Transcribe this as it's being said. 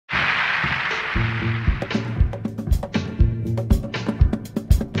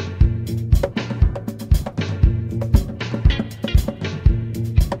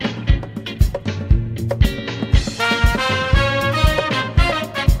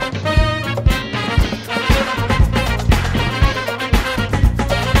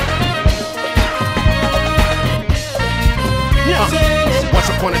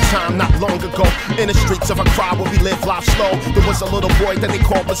In the streets of Accra where we live life slow, there was a little boy that they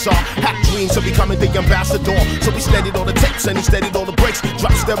called Bizarre. Had dreams of becoming the ambassador, so we steadied all the tapes and he steadied all the breaks.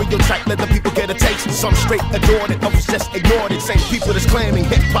 Drop stereotype, let the people get a taste. Some straight adored it, others just ignored it. Same people that's claiming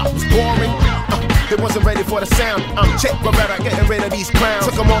hip-hop was boring. They wasn't ready for the sound. I'm Che Guevara, getting rid of these clowns.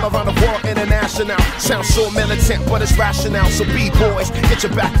 Took them all around the world, international. Sounds so militant, but it's rational. So B-boys, get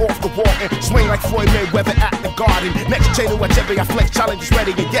your back off the wall and swing like Floyd Mayweather at the Garden. Next chain to watch every I flex, challenge is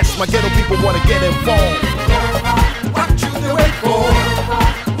ready. And yes, my ghetto people wanna get involved. What you the wait for?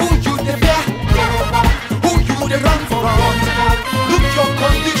 Who you the fear? Who you the run from? Look your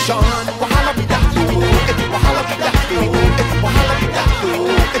condition. Wahala be that you. Wahala be that you. Wahala be that you.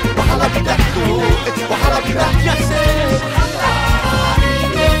 Wahala be that you. Wahala be that you.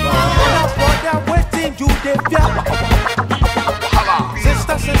 Brother, waiting you the fear.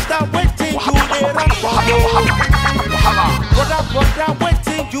 Sister, waiting you the run from. Brother,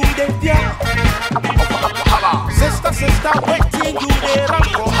 waiting you the fear. Sister, waiting you the run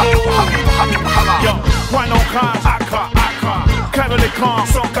from. Yo, point en cage, AK, crève l'écran,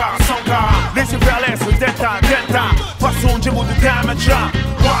 sans car, les yeux vers l'est, delta, façon de vous de damage.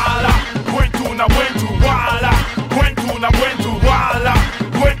 Voilà, buentuna, voilà, buentuna, voilà,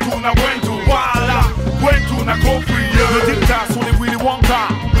 buentuna, compris. Le dictat sont les Willy Wonka,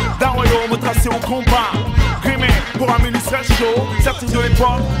 d'un royaume tracé au combat. Grimé pour un ministère chaud, certains de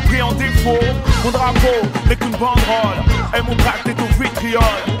l'époque pris en défaut. Mon drapeau n'est qu'une banderole, et mon tract est au vitriol.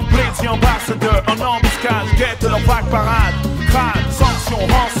 Blazy ambassadeur, en embuscade, guette leur vague parade. Crâne, sanction,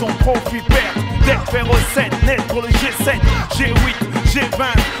 rançon, profit, perte, dette, faire recette, net pour le G7, G8, G20.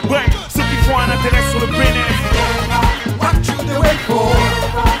 Bref, ceux qui font un intérêt sur le bénéfice. What you the wait for?